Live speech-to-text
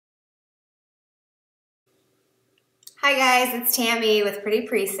Hi guys, it's Tammy with Pretty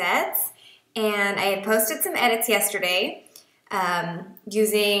Presets, and I had posted some edits yesterday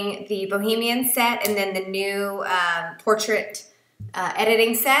using the Bohemian set and then the new portrait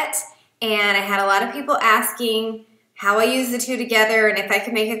editing set, and I had a lot of people asking how I use the two together and if I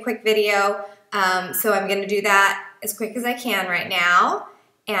could make a quick video, so I'm going to do that as quick as I can right now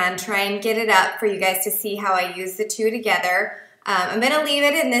and try and get it up for you guys to see how I use the two together. I'm going to leave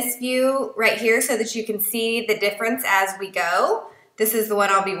it in this view right here so that you can see the difference as we go. This is the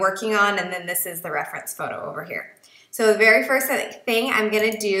one I'll be working on, and then this is the reference photo over here. So the very first thing I'm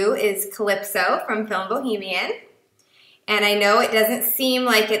going to do is Calypso from Film Bohemian. And I know it doesn't seem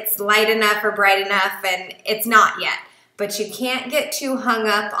like it's light enough or bright enough, and it's not yet. But you can't get too hung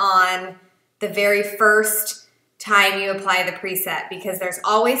up on the very first time you apply the preset because there's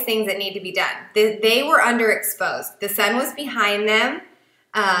always things that need to be done. They were underexposed. The sun was behind them.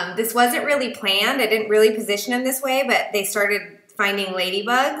 This wasn't really planned. I didn't really position them this way, but they started finding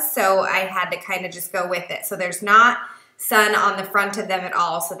ladybugs, so I had to kind of just go with it. So there's not sun on the front of them at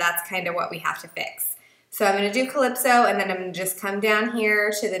all, so that's kind of what we have to fix. So I'm going to do Calypso, and then I'm going to just come down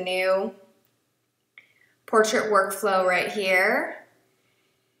here to the new portrait workflow right here.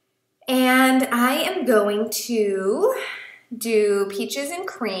 And I am going to do Peaches and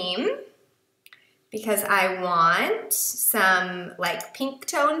Cream because I want some like pink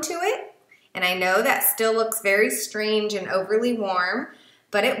tone to it. And I know that still looks very strange and overly warm,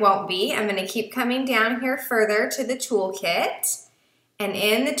 but it won't be. I'm going to keep coming down here further to the toolkit. And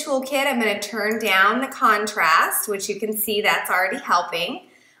in the toolkit, I'm going to turn down the contrast, which you can see that's already helping.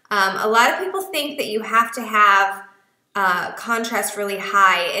 A lot of people think that you have to have contrast really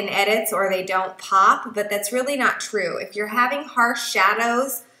high in edits or they don't pop, but that's really not true. If you're having harsh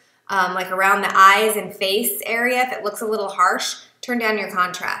shadows, like around the eyes and face area, if it looks a little harsh, turn down your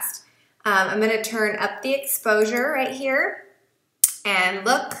contrast. I'm going to turn up the exposure right here, and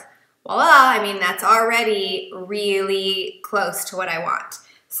look, voila, I mean, that's already really close to what I want.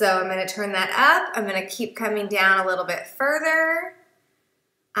 So I'm going to turn that up. I'm going to keep coming down a little bit further.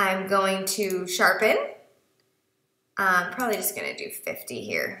 I'm going to sharpen. Probably just going to do 50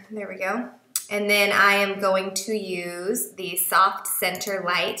 here. There we go. And then I am going to use the soft center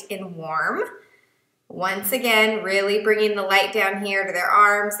light in warm. Once again, really bringing the light down here to their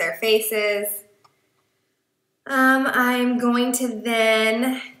arms, their faces. I'm going to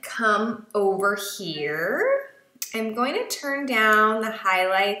then come over here. I'm going to turn down the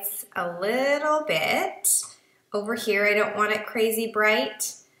highlights a little bit. Over here, I don't want it crazy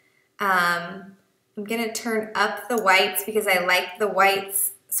bright. I'm going to turn up the whites because I like the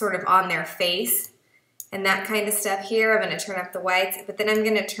whites sort of on their face and that kind of stuff here. I'm going to turn up the whites, but then I'm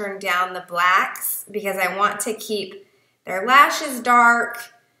going to turn down the blacks because I want to keep their lashes dark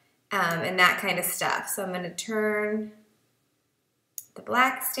and that kind of stuff. So I'm going to turn the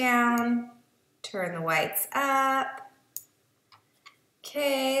blacks down, turn the whites up.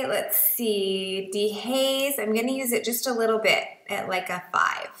 Okay, let's see. Dehaze, I'm going to use it just a little bit at like a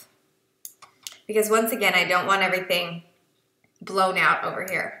 5. Because once again, I don't want everything blown out over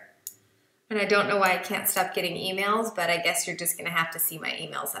here. And I don't know why I can't stop getting emails, but I guess you're just gonna have to see my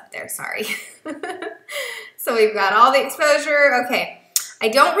emails up there, sorry. So we've got all the exposure. Okay, I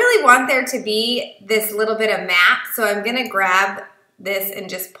don't really want there to be this little bit of matte, so I'm gonna grab this and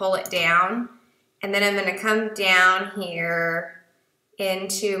just pull it down. And then I'm gonna come down here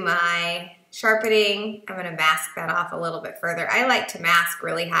into my sharpening. I'm gonna mask that off a little bit further. I like to mask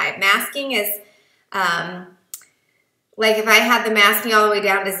really high. Masking is, like if I had the masking all the way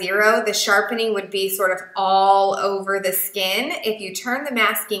down to 0, the sharpening would be sort of all over the skin. If you turn the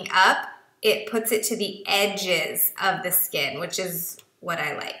masking up, it puts it to the edges of the skin, which is what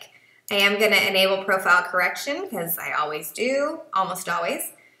I like. I am going to enable profile correction because I always do, almost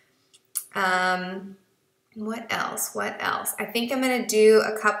always. What else? What else? I think I'm going to do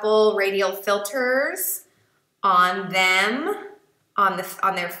a couple radial filters on them, on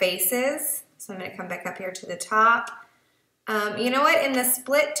their faces. So I'm going to come back up here to the top. You know what? In the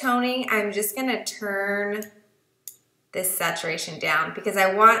split toning, I'm just going to turn this saturation down because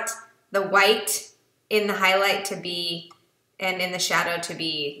I want the white in the highlight to be, and in the shadow to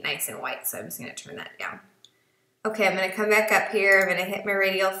be nice and white. So I'm just going to turn that down. Okay, I'm going to come back up here. I'm going to hit my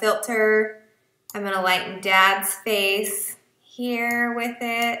radial filter. I'm going to lighten Dad's face here with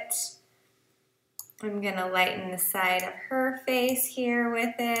it. I'm going to lighten the side of her face here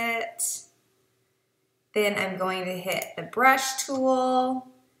with it. Then I'm going to hit the brush tool.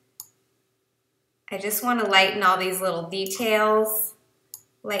 I just want to lighten all these little details.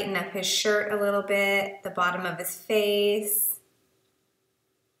 Lighten up his shirt a little bit, the bottom of his face,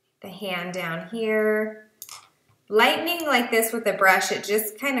 the hand down here. lightening like this with a brush, it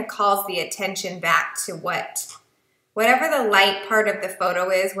just kind of calls the attention back to whatever the light part of the photo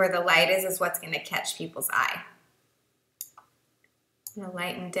is, where the light is what's going to catch people's eye. I'm going to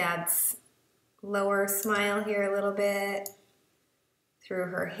lighten Dad's lower smile here a little bit through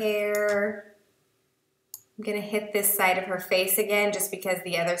her hair. I'm going to hit this side of her face again just because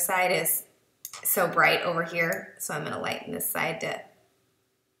the other side is so bright over here. So I'm going to lighten this side to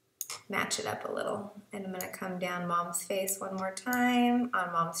match it up a little. And I'm going to come down Mom's face one more time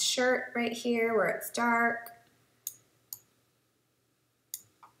on Mom's shirt right here where it's dark.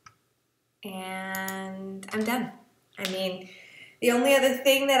 And I'm done. I mean, the only other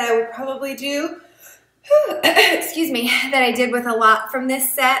thing that I would probably do, excuse me, that I did with a lot from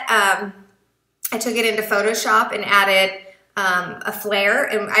this set, I took it into Photoshop and added a flare,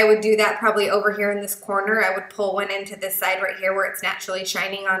 and I would do that probably over here in this corner. I would pull one into this side right here where it's naturally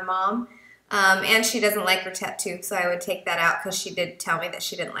shining on Mom. And she doesn't like her tattoo, so I would take that out because she did tell me that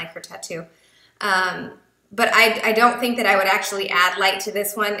she didn't like her tattoo. But I don't think that I would actually add light to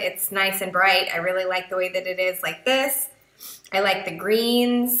this one. It's nice and bright. I really like the way that it is like this. I like the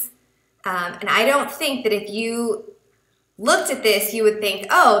greens. And I don't think that if you looked at this, you would think,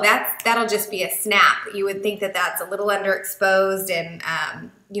 oh, that'll just be a snap. You would think that that's a little underexposed,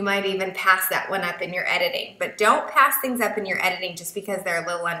 and you might even pass that one up in your editing. But don't pass things up in your editing just because they're a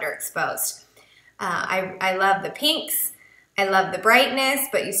little underexposed. I love the pinks. I love the brightness,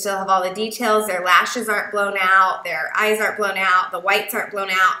 but you still have all the details. Their lashes aren't blown out. Their eyes aren't blown out. The whites aren't blown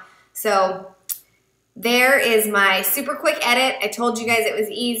out. So there is my super quick edit. I told you guys it was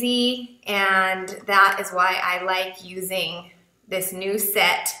easy, and that is why I like using this new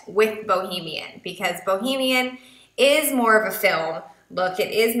set with Bohemian, because Bohemian is more of a film look.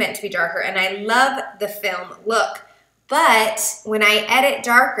 It is meant to be darker, and I love the film look. But when I edit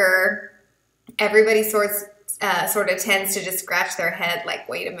darker, everybody sort of tends to just scratch their head like,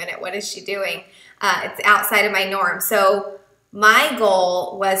 wait a minute, what is she doing? It's outside of my norm. So my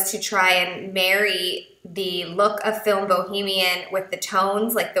goal was to try and marry the look of Film Bohemian with the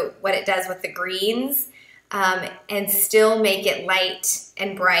tones, like what it does with the greens, and still make it light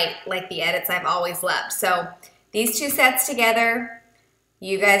and bright like the edits I've always loved. So these two sets together,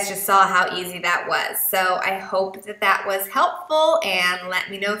 you guys just saw how easy that was. So I hope that that was helpful, and let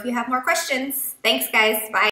me know if you have more questions. Thanks, guys. Bye.